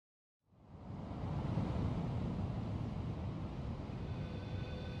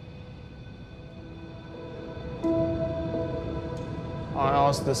I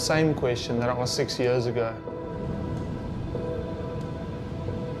asked the same question that I asked 6 years ago.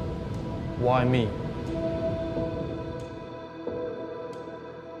 Why me?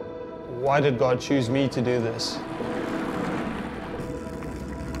 Why did God choose me to do this?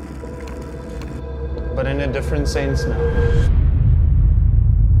 But in a different sense now.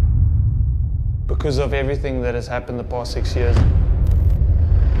 Because of everything that has happened the past 6 years.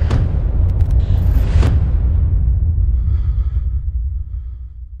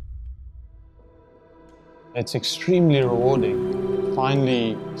 It's extremely rewarding,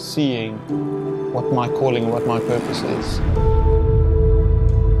 finally seeing what my calling, what my purpose is.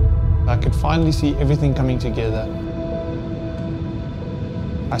 I could finally see everything coming together.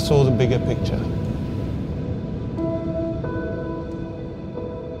 I saw the bigger picture.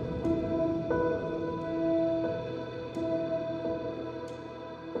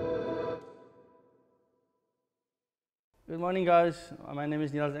 Good morning, guys. My name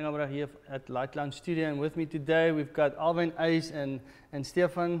is Niels Engelbrecht here at Light Lounge Studio, and with me today we've got Alvin, Ace, and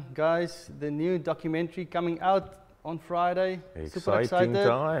Stefan. Guys, the new documentary coming out on Friday. Super Exciting excited.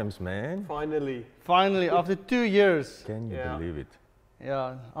 times, man. Finally, After 2 years. Can you believe it?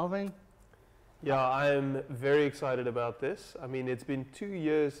 Yeah, Alvin? Yeah, I am very excited about this. I mean, it's been 2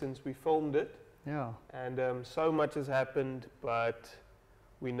 years since we filmed it, Yeah. and so much has happened, but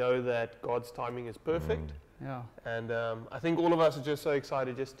we know that God's timing is perfect. Yeah. And I think all of us are just so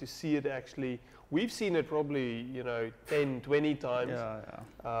excited just to see it actually. We've seen it probably, 10, 20 times.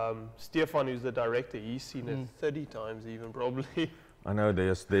 Yeah. Stefan, who's the director, he's seen it 30 times even probably. I know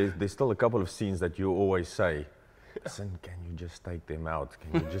there's still a couple of scenes that you always say, listen, can you just take them out?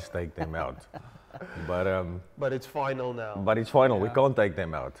 Can you just take them out? But it's final now. But it's final, we Yeah. can't take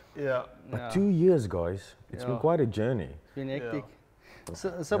them out. Yeah. But 2 years, guys, it's been quite a journey. It's been hectic.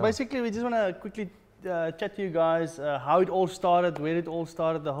 Yeah. So basically, we just want to quickly chat to you guys how it all started, where it all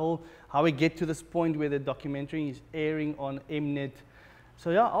started, how we get to this point where the documentary is airing on Mnet. So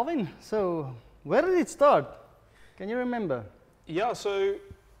yeah, Alvin, so where did it start? Can you remember? Yeah, so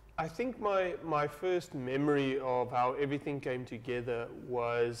I think my first memory of how everything came together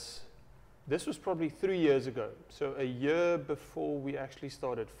was, this was probably 3 years ago. So a year before we actually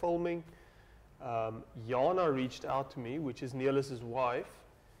started filming, Jana reached out to me, which is Niels' wife,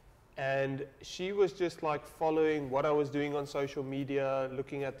 and she was just like following what I was doing on social media,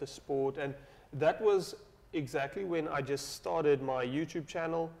 looking at the sport, and that was exactly when I just started my YouTube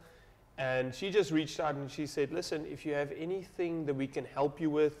channel. And she just reached out and she said, listen, if you have anything that we can help you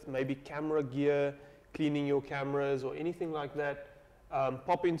with, maybe camera gear, cleaning your cameras or anything like that,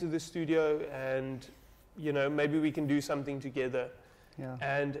 pop into the studio and, maybe we can do something together. Yeah.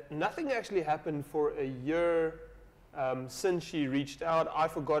 And nothing actually happened for a year since she reached out. I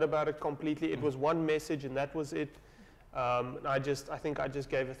forgot about it completely. It was one message and that was it. I think I just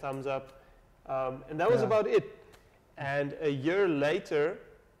gave a thumbs up. And that was about it. And a year later,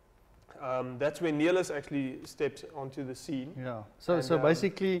 that's when Niels actually steps onto the scene. Yeah. So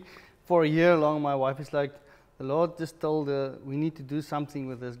basically, for a year long, my wife is like, the Lord just told her, we need to do something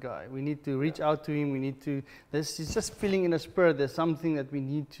with this guy. We need to reach out to him. She's just feeling in her spirit, there's something that we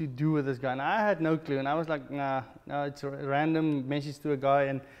need to do with this guy. And I had no clue. And I was like, no, it's a random message to a guy.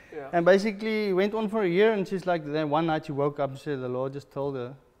 And basically, it went on for a year. And she's like, then one night she woke up and said, the Lord just told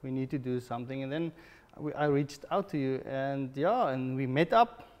her, we need to do something. And then I reached out to you. And and we met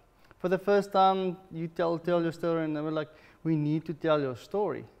up. For the first time, you tell your story, and they were like, we need to tell your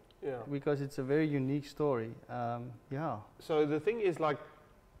story. Yeah. Because it's a very unique story. So the thing is, like,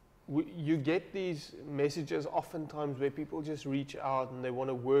 you get these messages oftentimes where people just reach out and they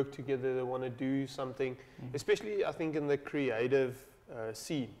want to work together, they want to do something, especially I think in the creative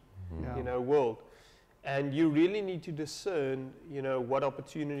scene, world. And you really need to discern, what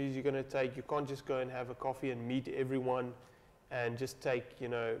opportunities you're going to take. You can't just go and have a coffee and meet everyone and just take,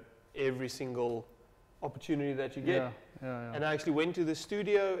 every single opportunity that you get. And I actually went to the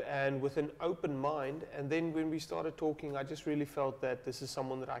studio and with an open mind, and then when we started talking, I just really felt that this is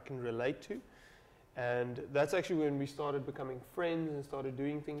someone that I can relate to. And that's actually when we started becoming friends and started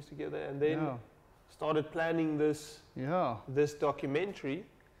doing things together, and then started planning this documentary.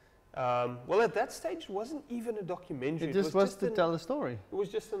 Well, at that stage, it wasn't even a documentary. It was to tell a story. It was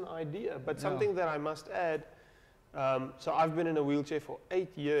just an idea, but something that I must add. So I've been in a wheelchair for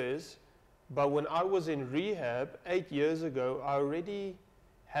 8 years, but when I was in rehab 8 years ago, I already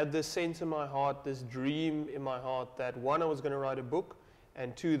had this sense in my heart, this dream in my heart that one, I was going to write a book,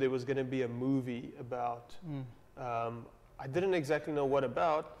 and two, there was going to be a movie about. I didn't exactly know what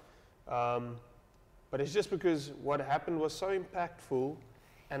about, but it's just because what happened was so impactful,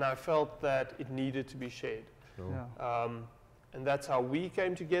 and I felt that it needed to be shared. Sure. And that's how we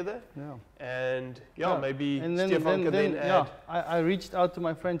came together. Yeah. And Yeah. maybe And then, Stefan can then add. I reached out to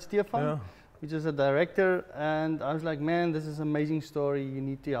my friend Stefan, which is a director, and I was like, man, this is an amazing story. You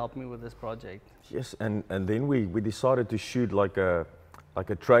need to help me with this project. Yes, and then we decided to shoot like a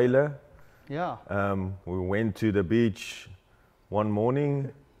trailer. Yeah. We went to the beach one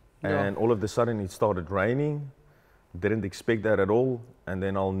morning, and all of a sudden it started raining. Didn't expect that at all, and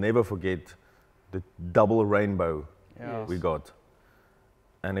then I'll never forget the double rainbow we got.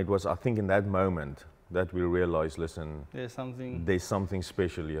 And it was, I think, in that moment that we realized, listen, there's something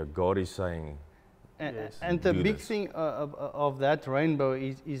special here. God is saying. And the big thing of that rainbow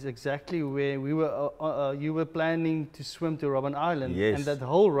is exactly where we were. You were planning to swim to Robben Island, and that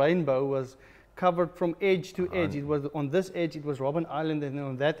whole rainbow was covered from edge to edge. It was on this edge, it was Robben Island, and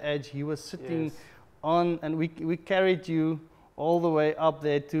on that edge, he was sitting on, and we carried you all the way up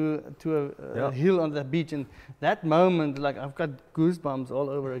there to a hill on the beach. And that moment, like, I've got goosebumps all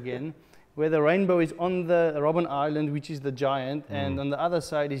over again, where the rainbow is on the Robben Island, which is the giant, and on the other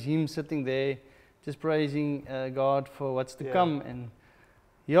side is him sitting there, just praising God for what's to come. And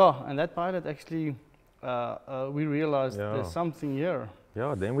and that pilot actually, we realized there's something here.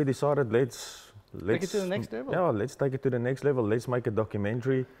 Yeah, then we decided let's take it to the next level. Yeah, let's take it to the next level. Let's make a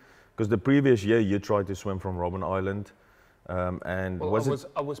documentary, because the previous year you tried to swim from Robben Island, and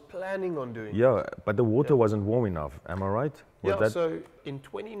I was planning on doing. Yeah, but the water wasn't warm enough. Am I right? So in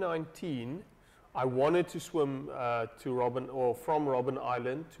 2019. I wanted to swim from Robben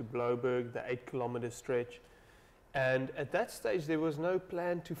Island to Blouberg, the 8-kilometer stretch. And at that stage, there was no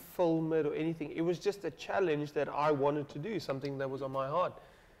plan to film it or anything. It was just a challenge that I wanted to do, something that was on my heart.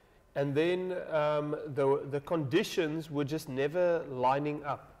 And then the conditions were just never lining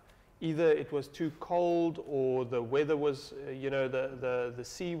up. Either it was too cold, or the weather was, the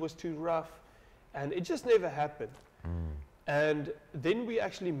sea was too rough, and it just never happened. And then we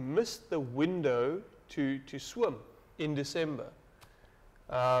actually missed the window to swim in December.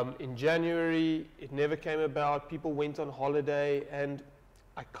 In January, it never came about. People went on holiday, and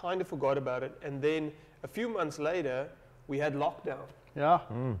I kind of forgot about it. And then a few months later, we had lockdown,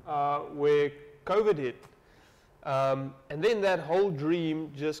 where COVID hit. And then that whole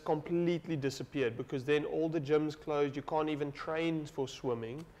dream just completely disappeared, because then all the gyms closed. You can't even train for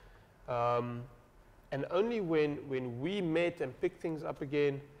swimming. And only when we met and picked things up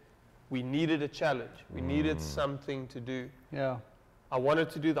again, we needed a challenge. We needed something to do. Yeah. I wanted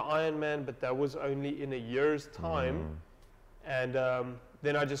to do the Ironman, but that was only in a year's time. And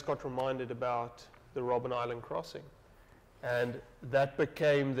then I just got reminded about the Robben Island crossing. And that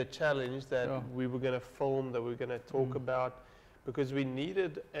became the challenge that we were going to film, that we were going to talk about, because we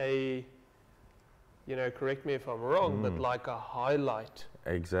needed a, correct me if I'm wrong, but like a highlight.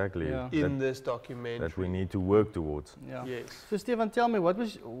 Exactly. In this documentary that we need to work towards. Yeah. Yes. So Stefan, tell me, what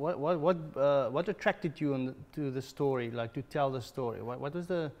attracted you to the story, like to tell the story? What was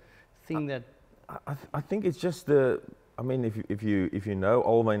the thing that? I think it's just if you know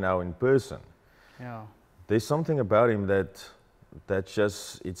Alwyn now in person, there's something about him that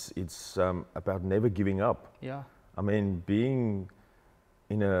just it's about never giving up. Yeah. I mean, being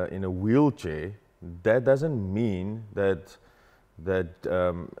in a wheelchair, that doesn't mean that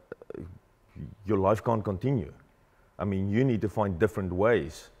your life can't continue. I mean, you need to find different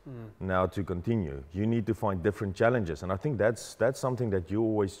ways now to continue. You need to find different challenges, and I think that's something that you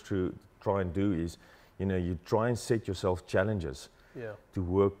always try and do is, you try and set yourself challenges to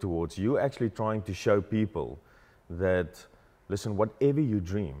work towards. You're actually trying to show people that, listen, whatever you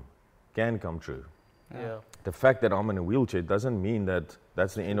dream can come true. Yeah. The fact that I'm in a wheelchair doesn't mean that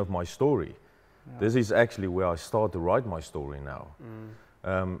that's the end of my story. This is actually where I start to write my story now.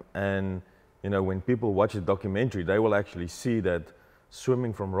 And when people watch the documentary, they will actually see that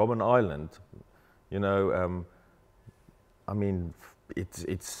swimming from Robben Island, I mean,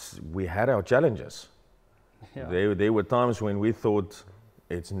 we had our challenges. There were times when we thought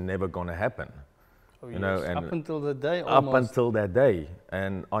it's never going to happen. And up until the day, almost. Up until that day,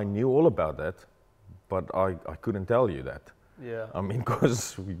 and I knew all about that, but I couldn't tell you that. Yeah. I mean,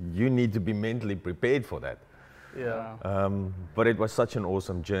 because you need to be mentally prepared for that. Yeah. But it was such an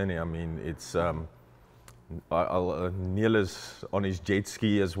awesome journey. I mean, it's Neil is on his jet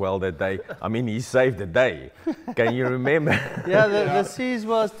ski as well that day. I mean, he saved the day. Can you remember? The seas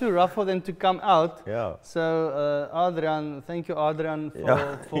was too rough for them to come out. Yeah. So Adrian, thank you, Adrian,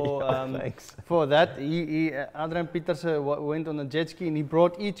 for that. Adrian Pieterse went on a jet ski, and he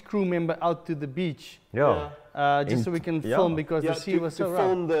brought each crew member out to the beach Yeah. just so we can film because the sea was so to rough.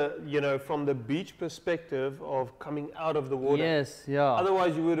 film the, from the beach perspective of coming out of the water. Yes, yeah.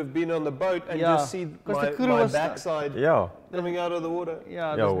 Otherwise, you would have been on the boat and Yeah, just see 'cause the crew my was stuck. backside Yeah. coming out of the water.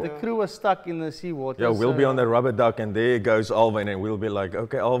 Yeah, Yeah, the crew was stuck in the seawater. Yeah, we'll so be on the rubber duck, and there goes Alvin, and we'll be like,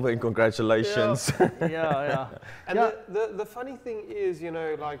 okay, Alvin, congratulations. Yeah. And Yeah. the funny thing is,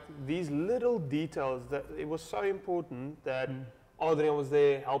 like these little details, that it was so important that Adrian was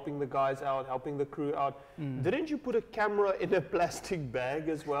there helping the guys out, helping the crew out. Didn't you put a camera in a plastic bag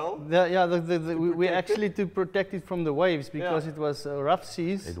as well? We actually to protect it from the waves because it was rough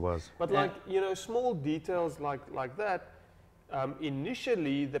seas. It was. But small details like that.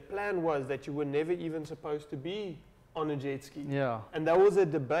 Initially, the plan was that you were never even supposed to be on a jet ski. Yeah. And there was a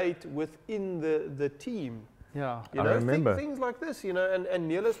debate within the team. Yeah. I remember. Things like this, and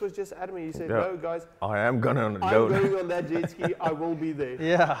Neelis was just adamant. He said, no, guys, I am going to I'm go. going on that jet ski. I will be there.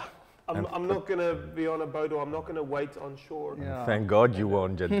 Yeah. I'm not going to be on a boat, or I'm not going to wait on shore. Yeah. Thank God you were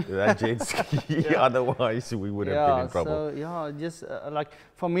on that jet ski. Otherwise, we would have been in trouble. So, just like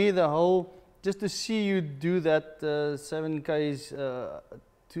for me, just to see you do that 7Ks,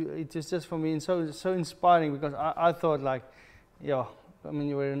 it is just for me so inspiring because I thought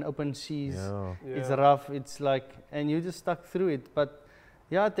you were in open seas, it's rough, it's like, and you just stuck through it. But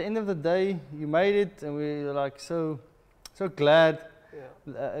at the end of the day, you made it, and we were like so glad.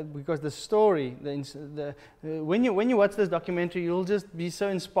 Because the story, when you watch this documentary, you'll just be so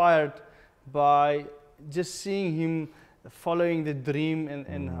inspired by just seeing him following the dream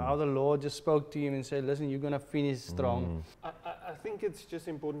and how the Lord just spoke to him and said, listen, you're going to finish strong. I think it's just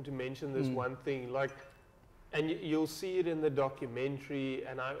important to mention this one thing, and you'll see it in the documentary,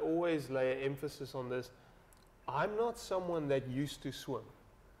 and I always lay an emphasis on this. I'm not someone that used to swim.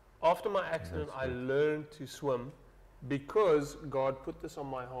 After my accident, I learned to swim because God put this on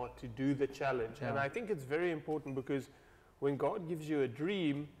my heart to do the challenge. And I think it's very important because when God gives you a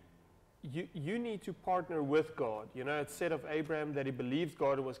dream, you need to partner with God. It's said of Abraham that he believed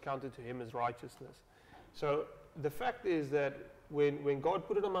God and was counted to him as righteousness. So the fact is that when God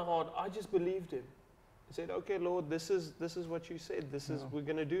put it on my heart, I just believed him. I said, okay, Lord, this is what you said. We're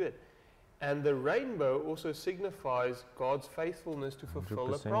going to do it. And the rainbow also signifies God's faithfulness to fulfill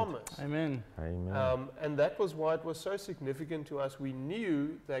 100%. the promise. Amen. Amen. And that was why it was so significant to us. We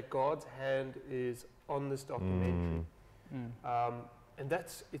knew that God's hand is on this documentary. And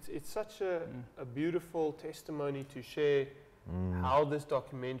it's such a beautiful testimony to share how this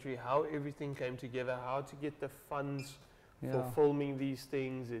documentary, how everything came together, how to get the funds for filming these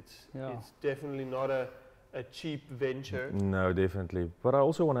things. It's definitely not a cheap venture. No, definitely. But I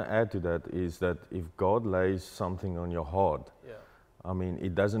also want to add to that is that if God lays something on your heart, I mean,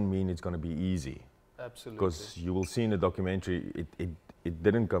 it doesn't mean it's going to be easy. Absolutely. Because you will see in the documentary, it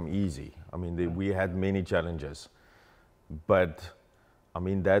didn't come easy. I mean, we had many challenges. But, I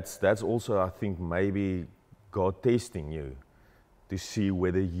mean, that's also, I think, maybe God testing you to see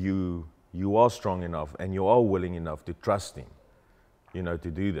whether you are strong enough and you are willing enough to trust Him,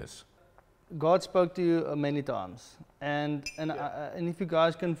 to do this. God spoke to you many times, and if you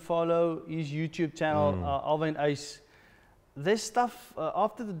guys can follow his YouTube channel, Alvin Ace, there's stuff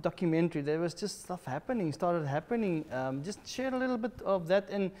after the documentary. There was just stuff started happening. Just share a little bit of that,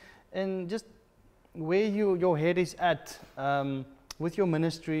 and just where your head is at with your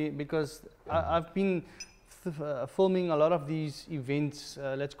ministry, because I've been filming a lot of these events.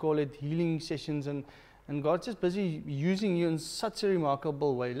 Let's call it healing sessions, and God's just busy using you in such a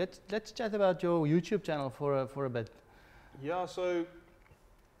remarkable way. Let's chat about your YouTube channel for a bit. Yeah, so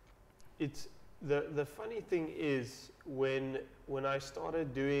it's the funny thing is when I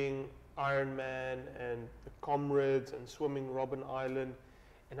started doing Ironman and the Comrades and swimming Robben Island,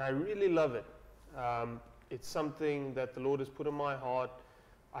 and I really love it. It's something that the Lord has put in my heart.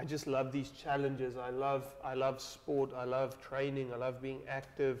 I just love these challenges. I love sport. I love training. I love being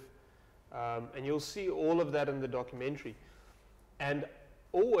active. And you'll see all of that in the documentary. And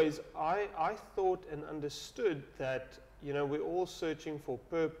always, I thought and understood that, we're all searching for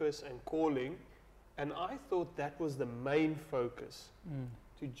purpose and calling. And I thought that was the main focus,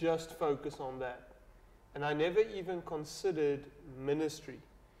 to just focus on that. And I never even considered ministry,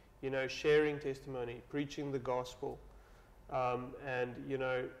 sharing testimony, preaching the gospel. And,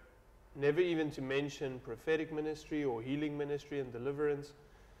 never even to mention prophetic ministry or healing ministry and deliverance.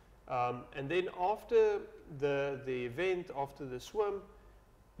 And then after the event, after the swim,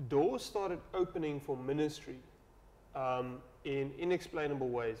 doors started opening for ministry in inexplainable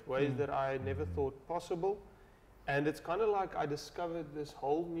ways that I never thought possible. And it's kind of like I discovered this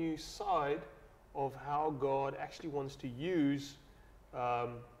whole new side of how God actually wants to use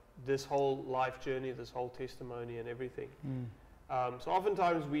this whole life journey, this whole testimony and everything. So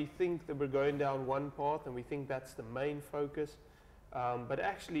oftentimes we think that we're going down one path and we think that's the main focus, but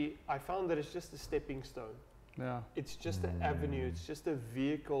actually I found that it's just a stepping stone. Yeah. It's just an avenue, it's just a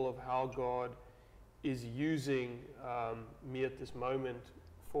vehicle of how God is using me at this moment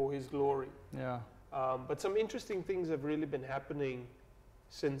for His glory. Yeah. But some interesting things have really been happening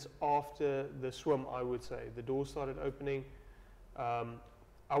since after the swim, I would say. The doors started opening.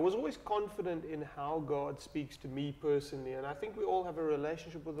 I was always confident in how God speaks to me personally, and I think we all have a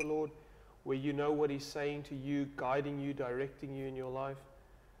relationship with the Lord where you know what He's saying to you, guiding you, directing you in your life.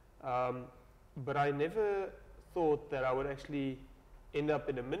 But I never thought that I would actually end up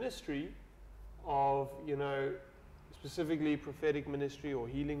in a ministry of, you know, specifically prophetic ministry or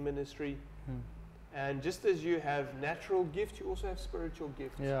healing ministry. And just as you have natural gifts, you also have spiritual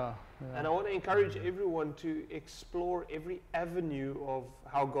gifts. Yeah. And I want to encourage everyone to explore every avenue of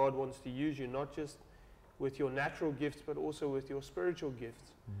how God wants to use you, not just with your natural gifts, but also with your spiritual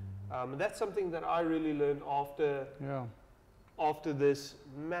gifts. And that's something that I really learned after this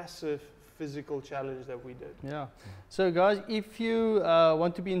massive physical challenge that we did. Yeah. So guys, if you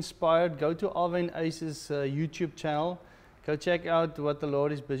want to be inspired, go to Alvin Ace's YouTube channel. Go check out what the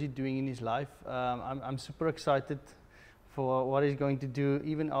Lord is busy doing in his life. I'm super excited for what he's going to do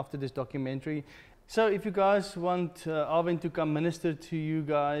even after this documentary. So if you guys want Alvin to come minister to you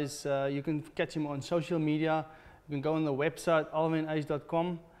guys, you can catch him on social media. You can go on the website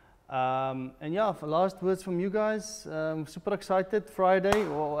alvinace.com. And yeah, for last words from you guys, super excited. Friday,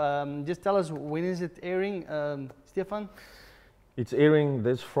 just tell us, when is it airing, Stefan? It's airing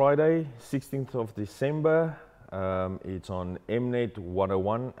this Friday, 16th of December. It's on Mnet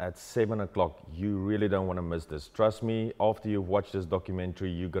 101 at 7 o'clock. You really don't want to miss this. Trust me, after you've watched this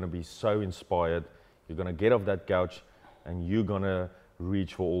documentary, you're going to be so inspired. You're going to get off that couch and you're going to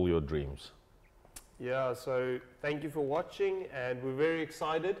reach for all your dreams. Yeah, so thank you for watching, and we're very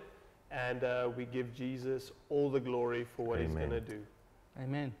excited, and we give Jesus all the glory for what He's going to do.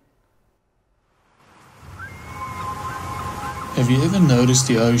 Amen. Have you ever noticed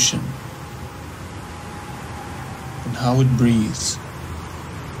the ocean and how it breathes?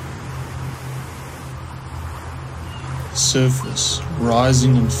 The surface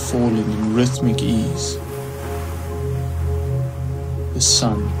rising and falling in rhythmic ease. The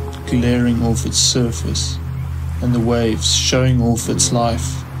sun glaring off its surface and the waves showing off its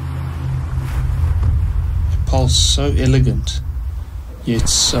life. A pulse so elegant, yet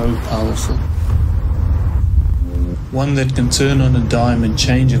so powerful. One that can turn on a dime and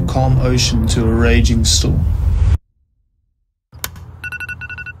change a calm ocean to a raging storm.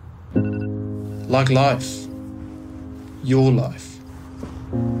 Like life, your life,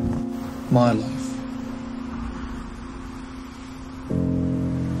 my life.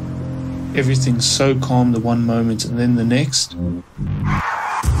 Everything's so calm the one moment and then the next,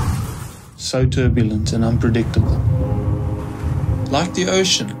 so turbulent and unpredictable. Like the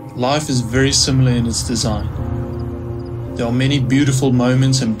ocean, life is very similar in its design. There are many beautiful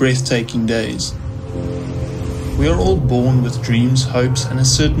moments and breathtaking days. We are all born with dreams, hopes, and a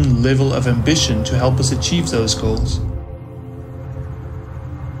certain level of ambition to help us achieve those goals.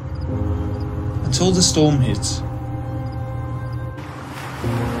 Until the storm hits,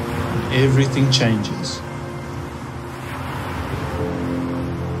 and everything changes.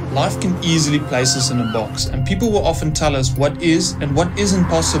 Life can easily place us in a box, and people will often tell us what is and what isn't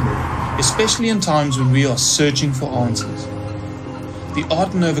possible, especially in times when we are searching for answers. The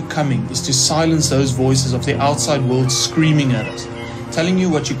art in overcoming is to silence those voices of the outside world screaming at us, telling you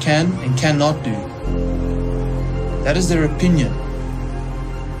what you can and cannot do. That is their opinion,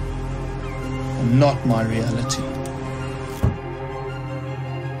 and not my reality.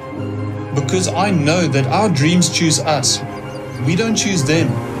 Because I know that our dreams choose us, we don't choose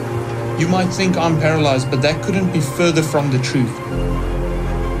them. You might think I'm paralyzed, but that couldn't be further from the truth.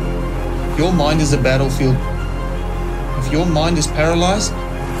 Your mind is a battlefield. If your mind is paralyzed,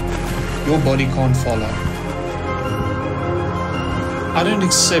 your body can't follow. I don't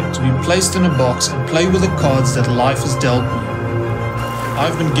accept to be placed in a box and play with the cards that life has dealt me.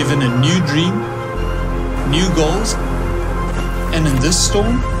 I've been given a new dream, new goals, and in this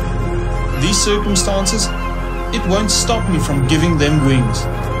storm, these circumstances, it won't stop me from giving them wings.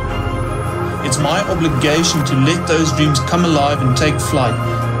 It's my obligation to let those dreams come alive and take flight.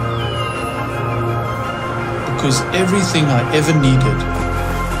 Because everything I ever needed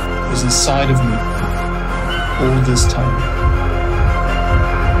was inside of me all this time.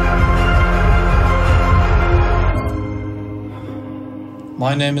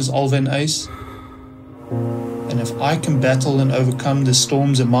 My name is Alvin Ace, And if I can battle and overcome the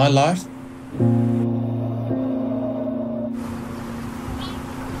storms in my life,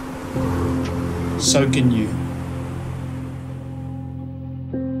 so can you.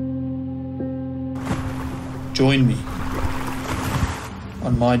 Join me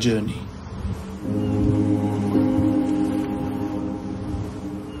on my journey.